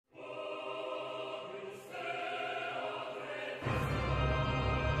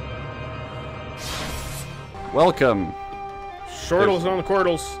Welcome. Shortles on the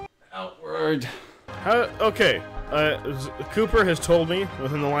quartles. Outward. Okay. Cooper has told me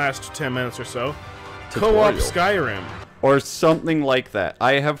within the last 10 minutes or so. Tutorial. Co-op Skyrim. Or something like that.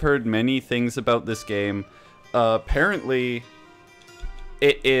 I have heard many things about this game. Apparently,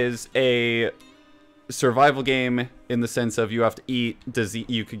 it is a survival game in the sense of you have to eat,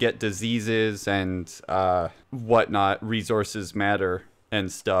 you could get diseases and whatnot, resources matter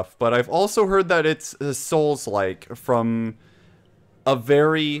and stuff. But I've also heard that it's Souls-like from a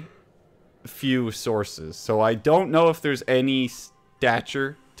very few sources. So I don't know if there's any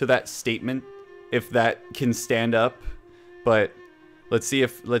stature to that statement, if that can stand up. But let's see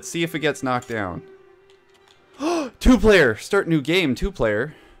if it gets knocked down. 2-player, start new game,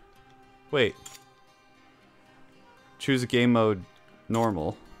 2-player. Wait. Choose a game mode,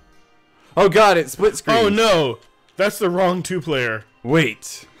 normal. Oh god, it's split screen. Oh no, that's the wrong 2-player.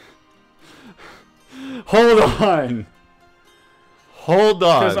 Wait. Hold on. Hold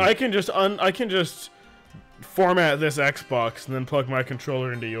on. Because I can just format this Xbox and then plug my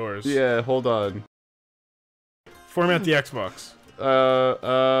controller into yours. Yeah, hold on. Format the Xbox.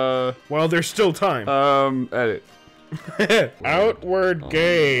 Well, there's still time. Edit. Outward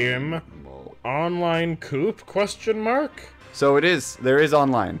game. Online coop? Question mark? So it is. There is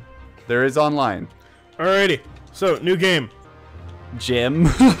online. There is online. Alrighty. So, new game. Jim.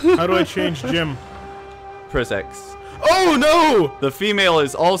 How do I change Jim? Press X. Oh no! The female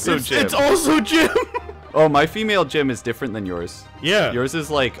is also Jim. It's also Jim! Oh, my female Jim is different than yours. Yeah. Yours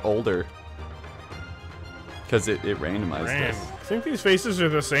is like older. Because it randomized this. I think these faces are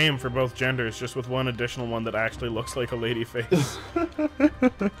the same for both genders, just with one additional one that actually looks like a lady face.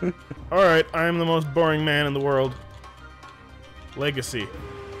 Alright, I am the most boring man in the world. Legacy.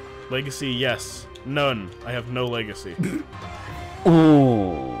 Legacy, yes. None. I have no legacy.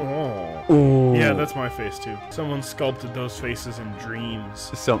 Oh. Oh. Yeah, that's my face too. Someone sculpted those faces in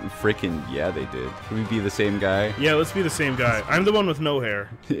dreams. Something freaking, yeah, they did. Can we be the same guy? Yeah, let's be the same guy. I'm the one with no hair.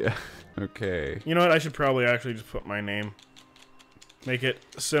 Yeah. Okay. You know what? I should probably actually just put my name. Make it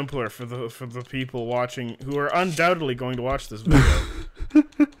simpler for the people watching who are undoubtedly going to watch this video.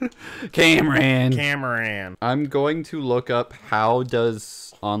 Cameron. I'm going to look up how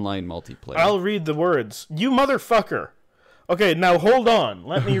does online multiplayer. I'll read the words. You motherfucker. Okay, now hold on.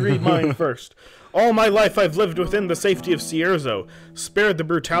 Let me read mine first. All my life I've lived within the safety of Cierzo, spared the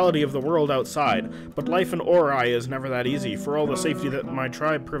brutality of the world outside. But life in Ori is never that easy. For all the safety that my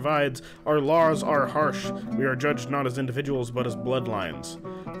tribe provides, our laws are harsh. We are judged not as individuals, but as bloodlines.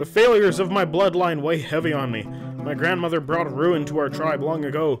 The failures of my bloodline weigh heavy on me. My grandmother brought ruin to our tribe long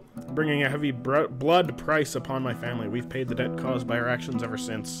ago, bringing a heavy blood price upon my family. We've paid the debt caused by our actions ever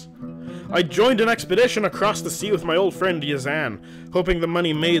since. I joined an expedition across the sea with my old friend Yazan, hoping the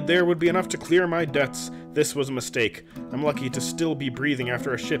money made there would be enough to clear my debts. This was a mistake. I'm lucky to still be breathing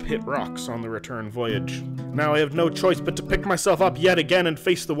after a ship hit rocks on the return voyage. Now I have no choice but to pick myself up yet again and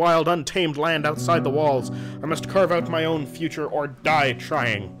face the wild, untamed land outside the walls. I must carve out my own future or die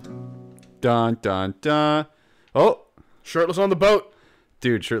trying. Dun dun dun. Oh! Shirtless on the boat.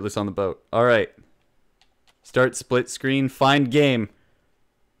 Dude, shirtless on the boat. Alright. Start split screen, find game.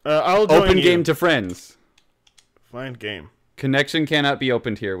 I'll join Open you. game to friends. Find game. Connection cannot be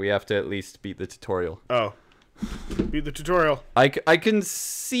opened here. We have to at least beat the tutorial. Oh. Beat the tutorial. I can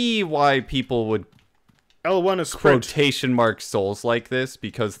see why people would L1 is sprint. quotation mark souls like this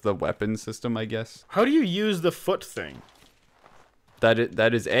because the weapon system, I guess. How do you use the foot thing? That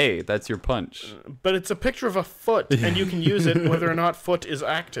is A. That's your punch. But it's a picture of a foot, and you can use it whether or not foot is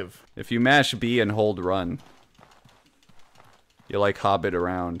active. If you mash B and hold run, you like hobbit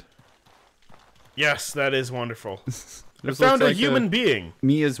around. Yes, that is wonderful. I This found looks a like human being.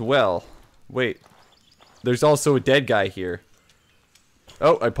 Me as well. Wait. There's also a dead guy here.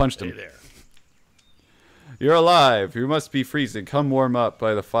 Oh, I punched him. Hey there. You're alive. You must be freezing. Come warm up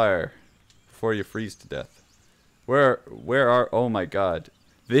by the fire before you freeze to death. Where are... Oh my god.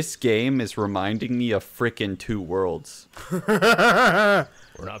 This game is reminding me of frickin' Two Worlds. We're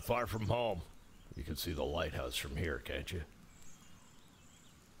not far from home. You can see the lighthouse from here, can't you?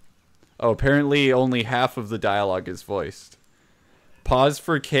 Oh, apparently only half of the dialogue is voiced. Pause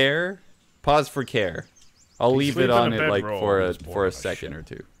for care? Pause for care. I'll leave it on it like for a second or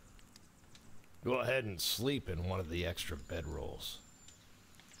two. Go ahead and sleep in one of the extra bedrolls.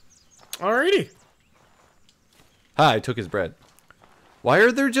 Alrighty. Ha, I took his bread. Why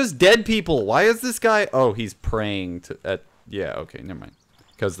are there just dead people? Why is this guy... Oh, he's praying to... yeah, okay, never mind.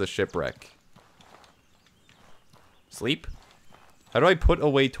 Because the shipwreck. Sleep? How do I put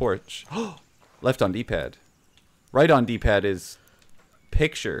away torch? Left on D-pad. Right on D-pad is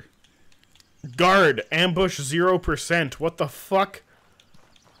picture. Guard, ambush 0%. What the fuck?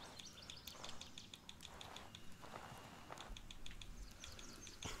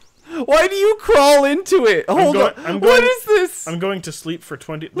 Why do you crawl into it? Hold on. What is this? I'm going to sleep for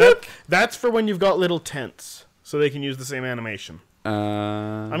 20... Look. That's for when you've got little tents, so they can use the same animation.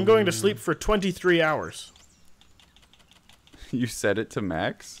 I'm going to sleep for 23 hours. You set it to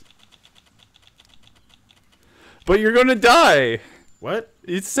max? But you're gonna die! What?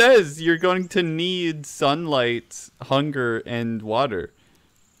 It says you're going to need sunlight, hunger, and water.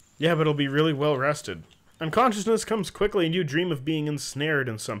 Yeah, but it'll be really well rested. Unconsciousness comes quickly and you dream of being ensnared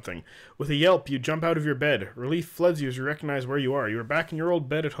in something. With a yelp, you jump out of your bed. Relief floods you as you recognize where you are. You are back in your old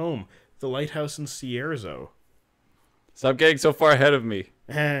bed at home, the lighthouse in Sierzo. Stop getting so far ahead of me.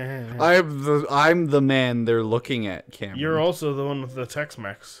 I'm the man they're looking at, Cameron. You're also the one with the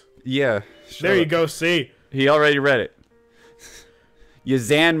Tex-Mex. Yeah. There you go, see. He already read it.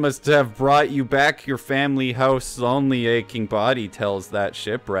 Yazan must have brought you back your family house. Lonely aching body tells that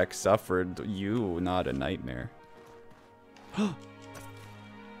shipwreck suffered you, not a nightmare. I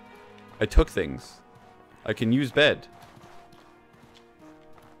took things. I can use bed.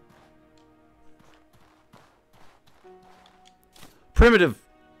 Primitive.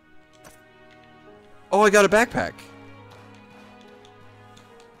 Oh, I got a backpack.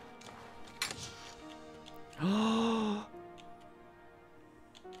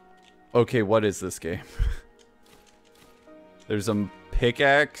 Okay, what is this game? There's some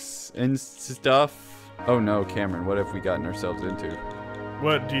pickaxe and stuff. Oh no, Cameron, what have we gotten ourselves into?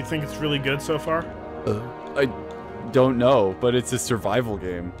 What, do you think it's really good so far? I don't know, but it's a survival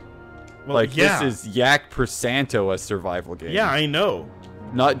game. Well, like, yeah. this is Yak Persanto, a survival game. Yeah, I know.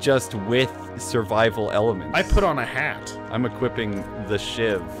 Not just with survival elements. I put on a hat. I'm equipping the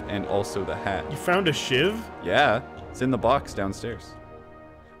shiv and also the hat. You found a shiv? Yeah, it's in the box downstairs.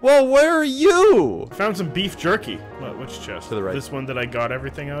 Well, where are you? I found some beef jerky. What, which chest? To the right. This one that I got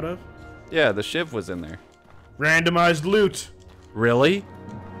everything out of? Yeah, the shiv was in there. Randomized loot. Really?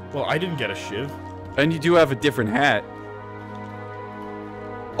 Well, I didn't get a shiv. And you do have a different hat.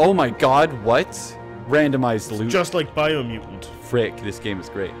 Oh my god, what? Randomized loot. Just like Biomutant. Frick, this game is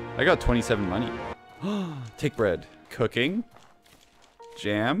great. I got 27 money. Take bread. Cooking.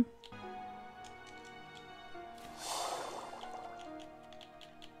 Jam.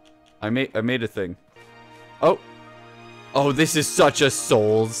 I made a thing. Oh. Oh, this is such a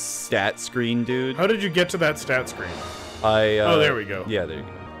Souls stat screen, dude. How did you get to that stat screen? Oh, there we go. Yeah, there you go.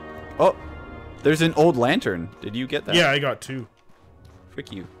 Oh, there's an old lantern. Did you get that? Yeah, I got 2.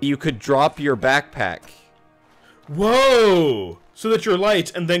 Frick you. You could drop your backpack. Whoa! So that you're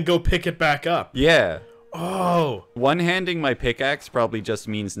light and then go pick it back up. Yeah. Oh. One-handing my pickaxe probably just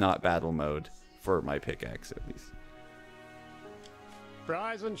means not battle mode. For my pickaxe, at least.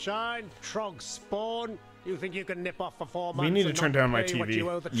 Rise and shine, Trog spawn. You think you can nip off for 4 months? We need to turn down my TV.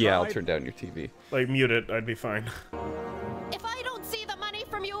 Yeah, I'll turn down your TV. Like, mute it. I'd be fine. If I don't see the money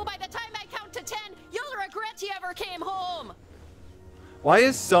from you by the time I count to 10, you'll regret you ever came home. Why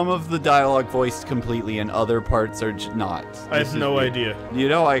is some of the dialogue voiced completely and other parts are not? I have no idea. You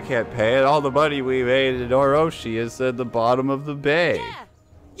know I can't pay it. All the money we made in Orochi is at the bottom of the bay. Yeah,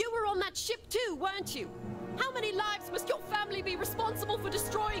 you were on that ship too, weren't you? How many lives must your family be responsible for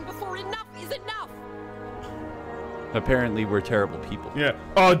destroying before enough is enough? Apparently we're terrible people. Yeah.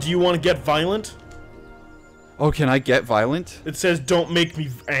 Oh, do you want to get violent? Oh, can I get violent? It says, don't make me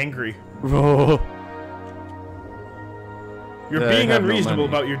angry. Oh. You're being unreasonable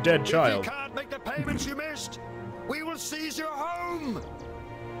about your dead child. If you can't make the payments you missed, we will seize your home.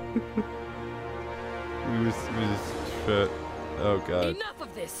 Oh god. Enough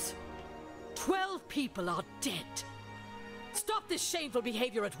of this. 12 people are dead. Stop this shameful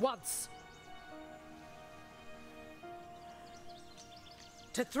behavior at once.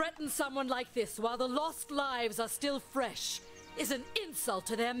 To threaten someone like this while the lost lives are still fresh is an insult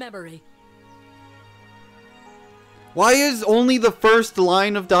to their memory. Why is only the first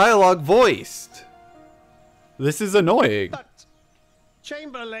line of dialogue voiced? This is annoying. But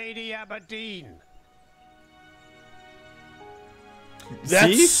Chamber Lady Aberdeen. That's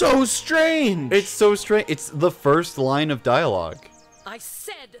See? so strange. It's so strange. It's the first line of dialogue. I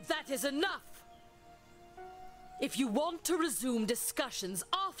said that is enough. If you want to resume discussions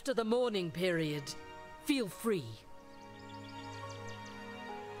after the mourning period, feel free.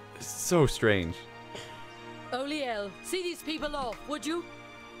 It's so strange. Oliel, see these people off, would you?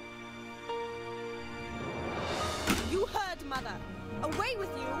 You heard, Mother. Away with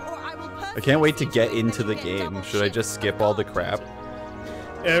you, or I will personally... I can't wait to see get to it into that the you get game. double Should I shift. just skip all the crap?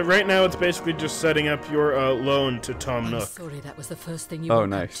 Right now, it's basically just setting up your loan to Tom I'm Nook. sorry that was the first thing you Oh, woke up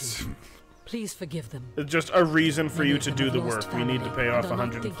nice. to. Please forgive them. It's just a reason for Many you of to them do have the lost work. We need to family pay off and are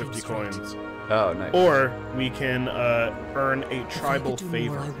not 150 thinking straight. coins. Oh, nice. Or we can earn a If I tribal could do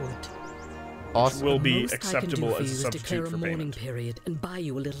more, I favor. would. Awesome. Will be Most acceptable I can do for as you a is substitute declare for a mourning payment. period and buy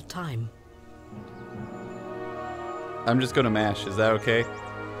you a little time. I'm just gonna mash. Is that okay?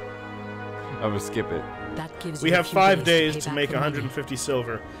 I'm gonna skip it. That gives We you a have few 5 days days to pay make back the money. 150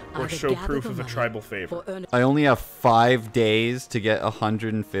 silver or Either show gather proof the of a money tribal favor. or earn I only have 5 days to get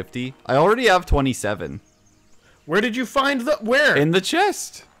 150. I already have 27 Where did you find the... Where? in the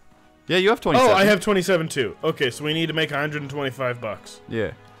chest. Yeah, you have 27. Oh, I have 27 too. Okay, so we need to make 125 bucks.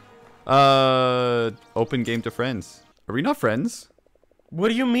 Yeah. Open game to friends. Are we not friends? What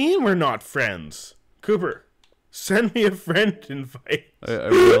do you mean we're not friends? Cooper, send me a friend invite. I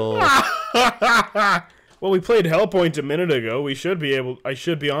will. Well, we played Hellpoint a minute ago. We should be able... I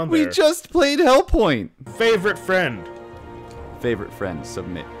should be on We there. just played Hellpoint. Favorite friend. Favorite friend,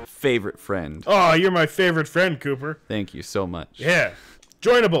 submit. Favorite friend. Oh, you're my favorite friend, Cooper. Thank you so much. Yeah.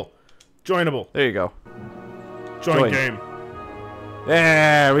 Joinable. Joinable. There you go. Join Join. game.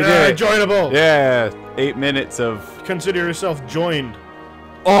 Yeah, we did it. Joinable. Yeah, 8 minutes of. Consider yourself joined.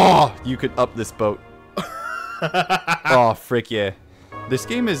 Oh, you could up this boat. Oh, frick yeah. This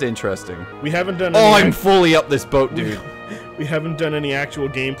game is interesting. We haven't done Oh, any I'm fully up this boat, dude. we haven't done any actual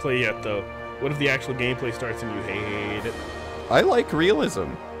gameplay yet, though. What if the actual gameplay starts and you hate it? I like realism.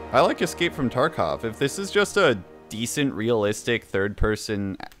 I like Escape from Tarkov. If this is just a decent, realistic,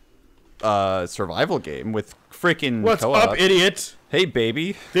 third-person survival game with freaking What's co-op. up, idiot? Hey,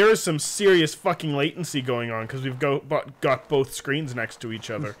 baby. There is some serious fucking latency going on because we've got both screens next to each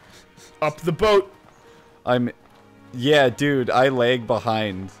other. Up the boat. Yeah, dude, I lag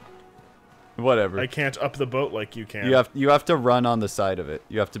behind. Whatever. I can't up the boat like you can. You have to run on the side of it.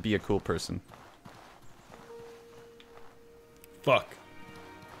 You have to be a cool person. Fuck.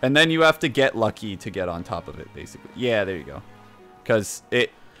 And then you have to get lucky to get on top of it, basically. Yeah, there you go. Cuz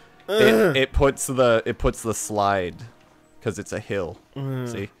it puts the slide cuz it's a hill.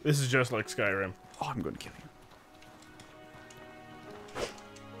 See? This is just like Skyrim. Oh, I'm going to kill you.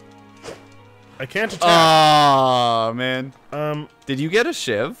 I can't attack. Ah, man. Um, Did you get a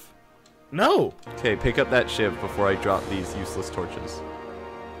shiv? no. Okay, pick up that shiv before I drop these useless torches.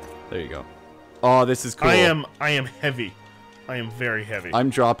 There you go. Oh, this is cool. I am heavy. I am very heavy.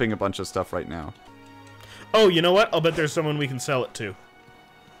 I'm dropping a bunch of stuff right now. Oh, you know what? I'll bet there's someone we can sell it to.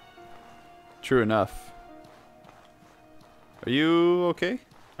 True enough. Are you okay?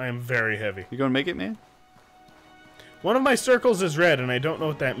 I am very heavy. You gonna make it, man? One of my circles is red, and I don't know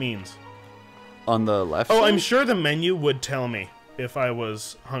what that means. On the left Oh, side? I'm sure the menu would tell me if I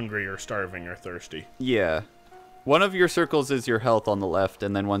was hungry or starving or thirsty. Yeah. One of your circles is your health on the left,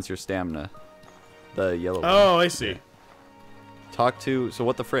 and then one's your stamina. The yellow one. Oh, I see. Talk to... So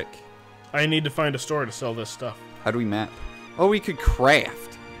what the frick? I need to find a store to sell this stuff. How do we map? Oh, we could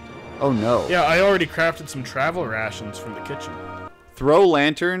craft. Oh, no. Yeah, I already crafted some travel rations from the kitchen. Throw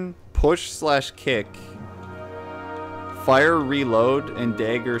lantern, push/kick, fire reload, and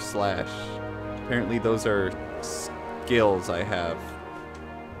dagger slash. Apparently those are skills I have.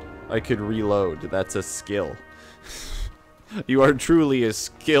 I could reload. That's a skill. You are truly a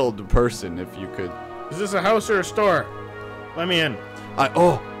skilled person if you could. Is this a house or a store? Let me in.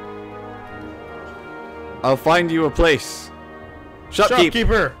 I'll find you a place. Shopkeep.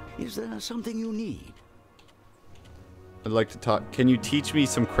 Shopkeeper! Is there something you need? I'd like to talk. Can you teach me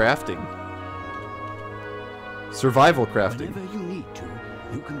some crafting? Survival crafting. Whenever you need to,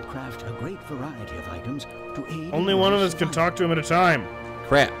 you can craft a great variety of items to aid Only in one of your us can survival. talk to him at a time.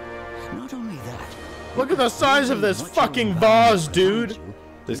 Crap. Not only that. Look at the size of this much fucking your vase, environment dude. provides you,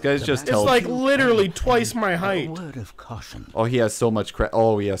 This guy's just It's tell. like literally twice my a height. word of caution. Oh, he has so much crap.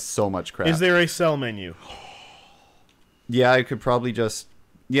 Oh, he has so much crap. Is there a sell menu? Yeah, I could probably just...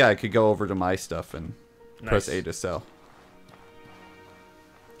 Yeah, I could go over to my stuff and press Nice. A to sell.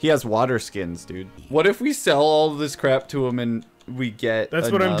 He has water skins, dude. What if we sell all of this crap to him and we get That's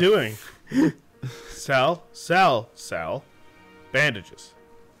what I'm enough- doing. Sell. Bandages.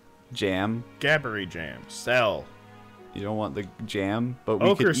 Jam. Gabbery jam. Sell. You don't want the jam, but we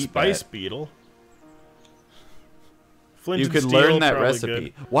Ochre could eat spice that. beetle. Flint You and could steel, learn that probably recipe.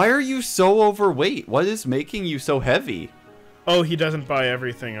 good. Why are you so overweight? What is making you so heavy? Oh, he doesn't buy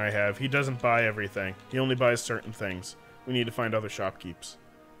everything I have. He doesn't buy everything. He only buys certain things. We need to find other shopkeepers.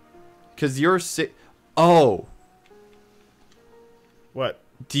 Because you're sick. Oh, What?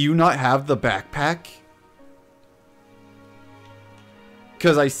 do you not have the backpack?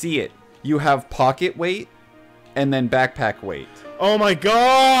 Because I see it. You have pocket weight and then backpack weight. Oh my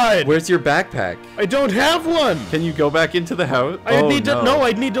god! Where's your backpack? I don't have one! Can you go back into the house? I'd need to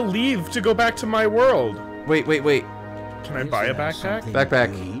I'd need to leave to go back to my world. Wait. Can I buy a backpack?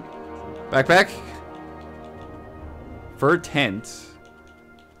 Backpack. Backpack. Fur tent.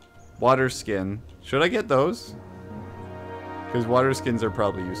 Water skin. Should I get those? Because water skins are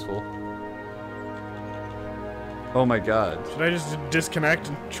probably useful. Oh my god. Should I just disconnect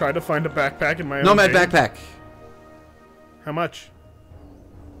and try to find a backpack in my own Nomad game? backpack. How much?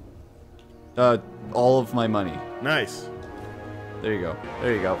 All of my money. Nice. There you go.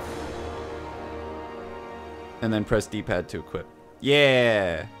 There you go. And then press D-pad to equip.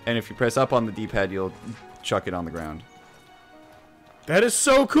 Yeah! And if you press up on the D-pad, you'll chuck it on the ground. That is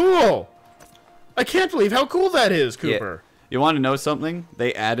so cool! I can't believe how cool that is, Cooper. Yeah. You want to know something?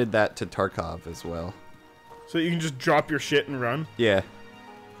 They added that to Tarkov as well. So you can just drop your shit and run? Yeah.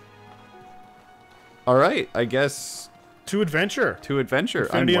 Alright, I guess... To adventure. To adventure.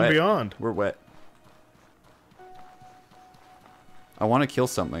 Infinity I'm and wet. beyond. We're wet. I want to kill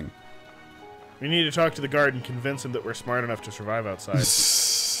something. We need to talk to the guard and convince him that we're smart enough to survive outside.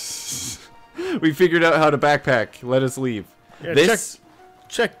 We figured out how to backpack. Let us leave. Yeah, This...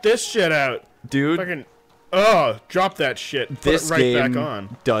 check this shit out. Dude... Fucking... Oh, drop that shit. Put This it right game back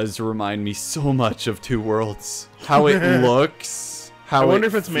on. does remind me so much of Two Worlds. How it looks, how I wonder it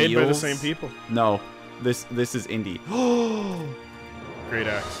if it's made by the feels. same people. No, this is indie. Great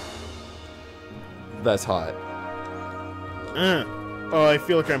axe. That's hot. Oh, I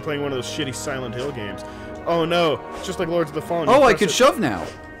feel like I'm playing one of those shitty Silent Hill games. Oh no, it's just like Lords of the Fallen. Oh, You I press could it- shove now.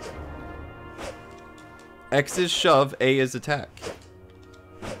 X is shove, A is attack.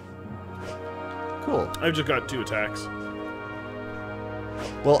 Cool. I've just got 2 attacks.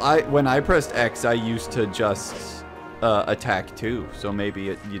 Well, when I pressed X, I used to just attack too. So maybe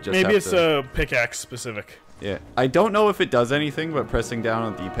you just Maybe have it's to... pickaxe specific. Yeah, I don't know if it does anything, but pressing down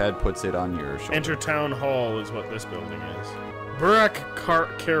on the D-pad puts it on your shoulder. Enter Town Hall is what this building is.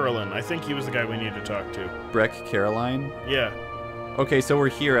 Burak Carolyn. I think he was the guy we need to talk to. Breck Caroline. Yeah. Okay, so we're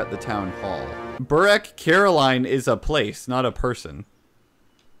here at the town hall. Burek Caroline is a place, not a person.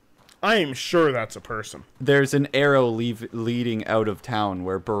 I am sure that's a person. There's an arrow leading out of town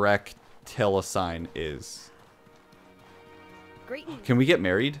where Burek Telesign is. Greetings. Can we get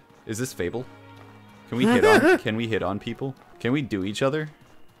married? Is this Fable? Can we hit on? Can we hit on people? Can we do each other?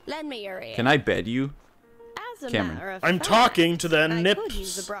 Lend me your ear. Can I bed you? As a Cameron. matter of I'm fact, talking to the I could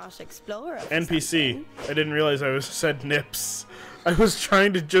use Nips a brash explorer for NPC. something. I didn't realize I said Nips. I was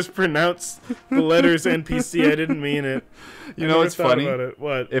trying to just pronounce the letters NPC. I didn't mean it. You I know never what's thought funny? about it.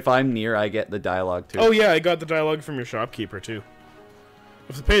 What? If I'm near, I get the dialogue too. Oh yeah, I got the dialogue from your shopkeeper too.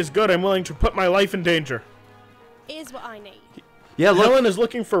 If the pay is good, I'm willing to put my life in danger. Is what I need. Yeah, look, Helen is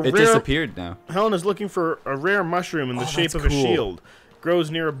looking for it rare. disappeared now. Helen is looking for a rare mushroom in the shape that's of a cool. shield. Grows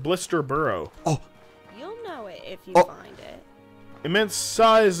near a blister burrow. You'll know it if you Oh. find it. Immense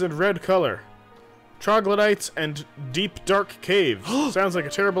size and red color. Troglodytes and deep dark cave. Sounds like a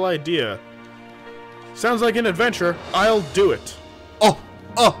terrible idea. Sounds like an adventure. I'll do it. Oh!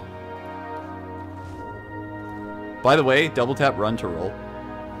 Oh! By the way, double tap run to roll.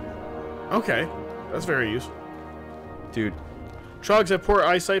 Okay, that's very useful. Dude, Trogs have poor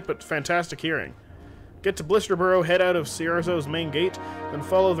eyesight but fantastic hearing. Get to Blisterboro, head out of Cierzo's main gate, then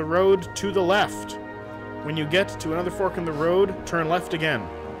follow the road to the left. When you get to another fork in the road, turn left again.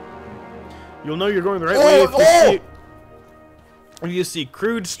 You'll know you're going the right way if you see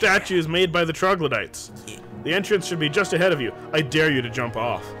crude statues made by the Troglodytes. The entrance should be just ahead of you. I dare you to jump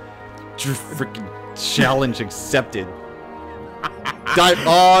off. freaking challenge accepted.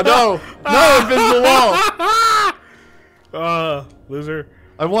 Oh no! No, invisible wall! Loser.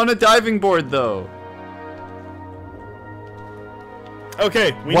 I want a diving board though.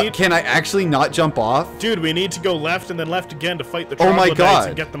 Okay, Can I actually not jump off? Dude, we need to go left and then left again to fight the Oh my Troglodytes God.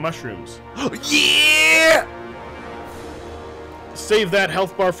 and get the mushrooms. Yeah! Save that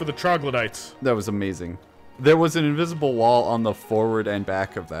health bar for the Troglodytes. That was amazing. There was an invisible wall on the forward and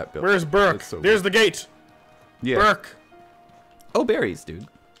back of that building. Where's Burke? That's so There's good. the gate. Yeah. Burke. Oh, berries, dude.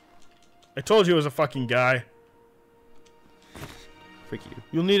 I told you it was a fucking guy. Frick you.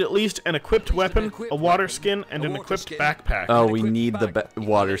 You'll need at least an equipped weapon, a water skin, and an equipped backpack. Oh, we need the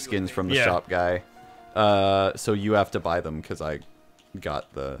water skins from the Yeah. shop guy. So you have to buy them because I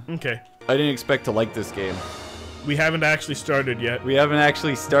got the... Okay. I didn't expect to like this game. We haven't actually started yet. We haven't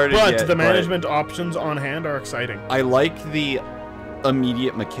actually started But yet. the management options on hand are exciting. I like the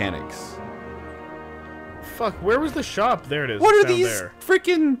immediate mechanics. Fuck, where was the shop? There it is. What are down these there.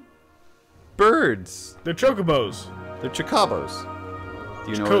 freaking birds? They're chocobos. They're chocobos.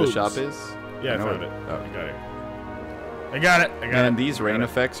 Do you know where the shop Chocobos. is? Yeah, I know found where- it. oh. I got it. I got it. I got Man, it. these rain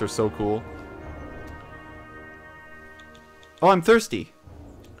effects are so cool. Oh, I'm thirsty.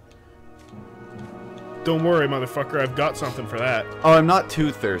 Don't worry, motherfucker. I've got something for that. Oh, I'm not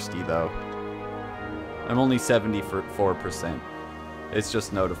too thirsty, though. I'm only 74%. It's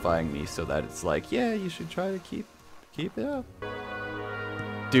just notifying me so that it's like, yeah, you should try to keep it up.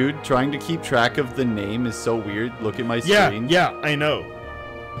 Dude, trying to keep track of the name is so weird. Look at my screen. Yeah, I know.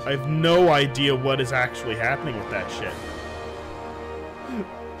 I have no idea what is actually happening with that shit.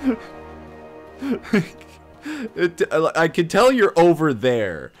 I can tell you're over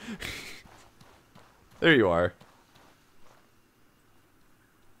there. There you are.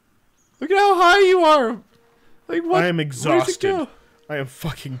 Look at how high you are. Like what? I am Where'd exhausted. you go? I am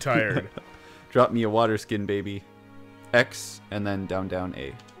fucking tired. Drop me a water skin, baby. X and then down, down,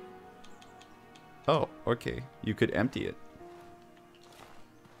 A. Oh, okay. You could empty it.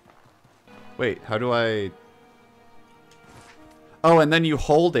 Wait, how do I... Oh, and then you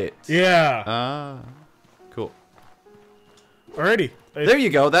hold it. Yeah. Ah, cool. Alrighty. There you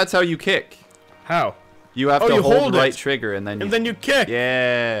go. That's how you kick. How? You have Oh, to you hold hold the right it. trigger and then And then you kick.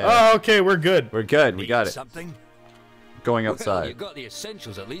 Yeah. Oh, okay, we're good. We're good. We got it. Something? Going Well, outside. you got the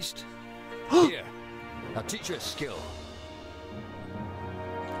essentials at least. Here, I'll teach you a skill.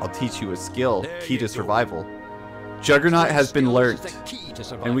 I'll teach you a skill. There Key you to go. survival. Juggernaut has been Skills is learnt. the key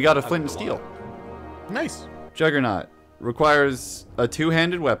to And we got a surviving flint and out steel. of the wild. Nice. Juggernaut requires a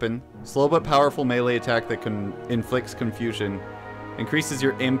two-handed weapon, slow but powerful melee attack that inflicts confusion, increases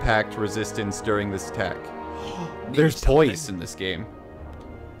your impact resistance during this attack. There's poise in this game.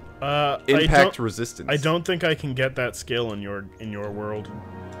 Impact resistance. I don't think I can get that skill in your world.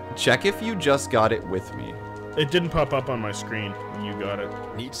 Check if you just got it with me. It didn't pop up on my screen when you got it.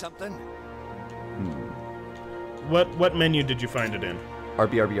 Need something? What menu did you find it in?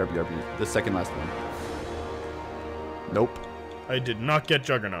 RB. The second last one. Nope. I did not get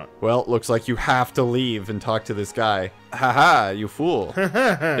Juggernaut. Well, looks like you have to leave and talk to this guy. Haha, you fool.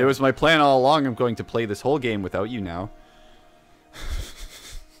 It was my plan all along. I'm going to play this whole game without you now.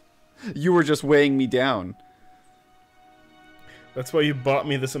 You were just weighing me down. That's why you bought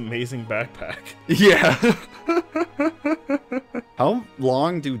me this amazing backpack. Yeah. How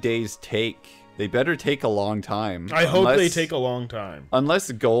long do days take? They better take a long time. I hope they take a long time.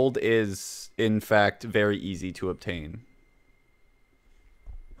 Unless gold is, in fact, very easy to obtain.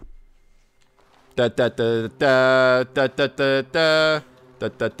 Da da da da da da da da. Da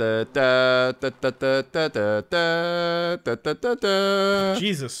da da da da da da da da da da da da.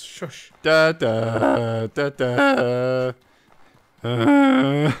 Jesus, shush. Da da da da.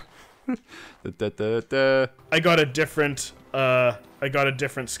 Da da da da. I got a different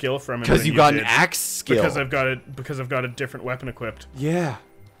skill from him. Because than you got did. an axe skill. Because I've got a different weapon equipped. Yeah.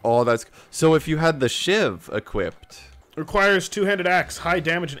 Oh, that's so. If you had the shiv equipped, Requires two-handed axe, high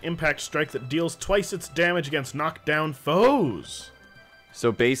damage and impact strike that deals twice its damage against knockdown foes. so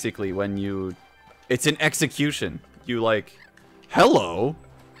basically, when you, it's an execution. You like, hello.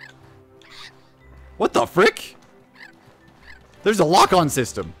 What the frick? There's a lock-on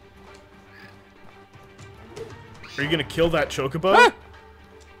system. Are you gonna kill that chocobo? Ah!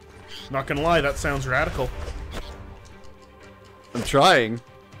 Not gonna lie, that sounds radical. I'm trying.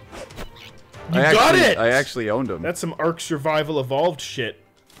 You got it! I actually owned him. That's some Ark Survival Evolved shit.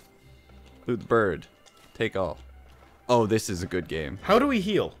 Loot the bird. Take all. Oh, this is a good game. How do we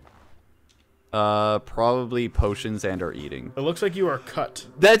heal? Probably potions and or eating. It looks like you are cut.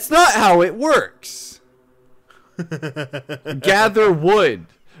 That's not how it works. Gather wood.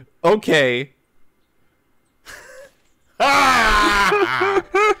 Okay.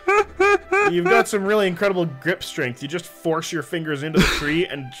 You've got some really incredible grip strength. You just force your fingers into the tree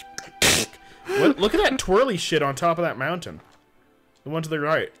and... Look at that twirly shit on top of that mountain. The one to the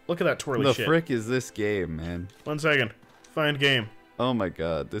right. Look at that twirly The shit. frick is this game, man? 1 second. Find game. Oh my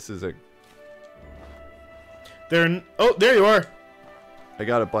god, this is a... Oh, there you are. I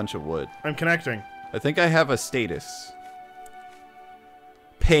got a bunch of wood. I'm connecting. I think I have a status.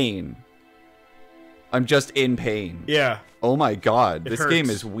 Pain. I'm just in pain. Yeah. Oh my god, this game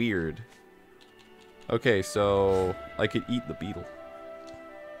hurts. is weird. Okay, so I could eat the beetle.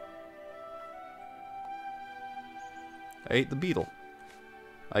 I ate the beetle.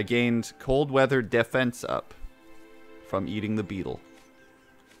 I gained cold weather defense up from eating the beetle.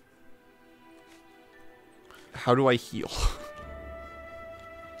 How do I heal?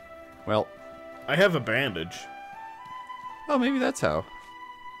 Well, I have a bandage. oh, maybe that's how.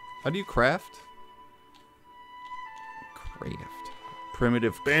 How do you craft? Craft.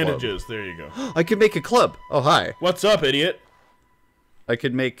 Primitive club. Bandages. There you go. I could make a club. Oh, hi. What's up, idiot? I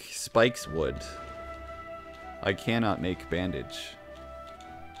could make spikes wood. I cannot make bandage.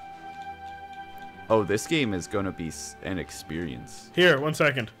 Oh, this game is gonna be an experience. Here, 1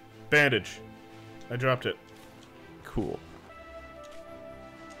 second. Bandage. I dropped it. Cool.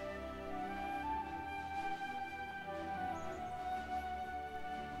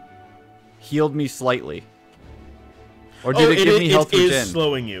 Healed me slightly. Or did it give me health regen? It is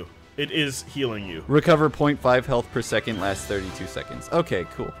slowing you. It is healing you. Recover 0.5 health per second, lasts 32 seconds. Okay,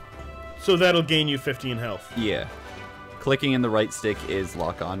 cool. So that'll gain you 15 health. Yeah. Clicking in the right stick is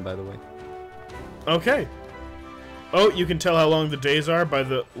lock on, by the way. Okay. Oh, you can tell how long the days are by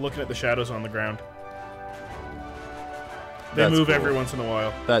the looking at the shadows on the ground. They That's move cool. every once in a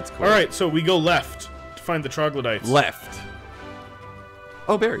while. That's cool. Alright, so we go left to find the troglodytes. Left.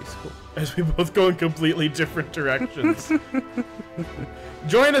 Oh, berries. Cool. As we both go in completely different directions.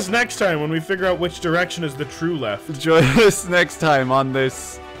 Join us next time when we figure out which direction is the true left. Join us next time on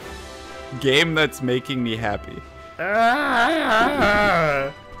this game that's making me happy.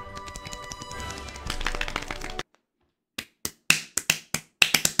 Ah!